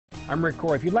I'm Rick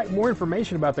Corey. If you'd like more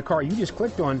information about the car you just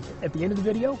clicked on at the end of the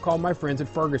video, call my friends at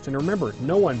Ferguson. Remember,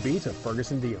 no one beats a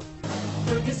Ferguson deal.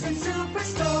 Ferguson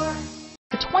Superstore.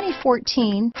 The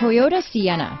 2014 Toyota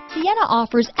Sienna. Sienna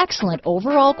offers excellent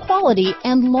overall quality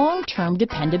and long-term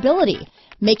dependability,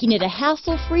 making it a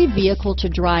hassle-free vehicle to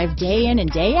drive day in and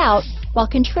day out while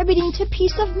contributing to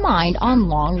peace of mind on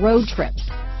long road trips.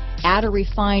 Add a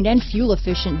refined and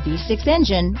fuel-efficient V6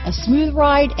 engine, a smooth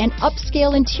ride, and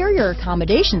upscale interior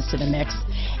accommodations to the mix,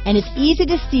 and it's easy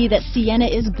to see that Sienna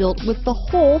is built with the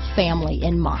whole family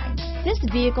in mind. This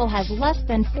vehicle has less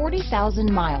than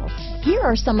 40,000 miles. Here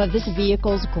are some of this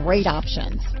vehicle's great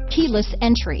options: keyless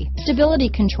entry, stability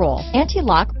control,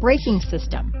 anti-lock braking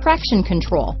system, traction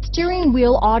control, steering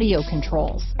wheel audio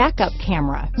controls, backup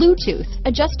camera, Bluetooth,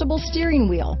 adjustable steering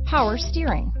wheel, power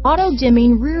steering, auto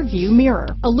dimming rear view mirror,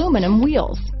 aluminum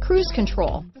wheels, cruise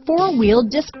control, four-wheel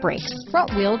disc brakes,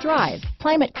 front-wheel drive,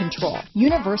 climate control,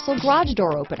 universal garage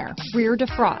door opener, rear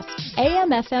defrost,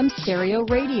 AM/FM stereo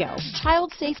radio,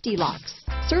 child safety locks.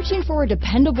 Searching for a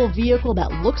dependable vehicle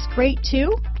that looks great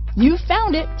too? You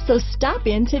found it, so stop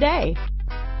in today.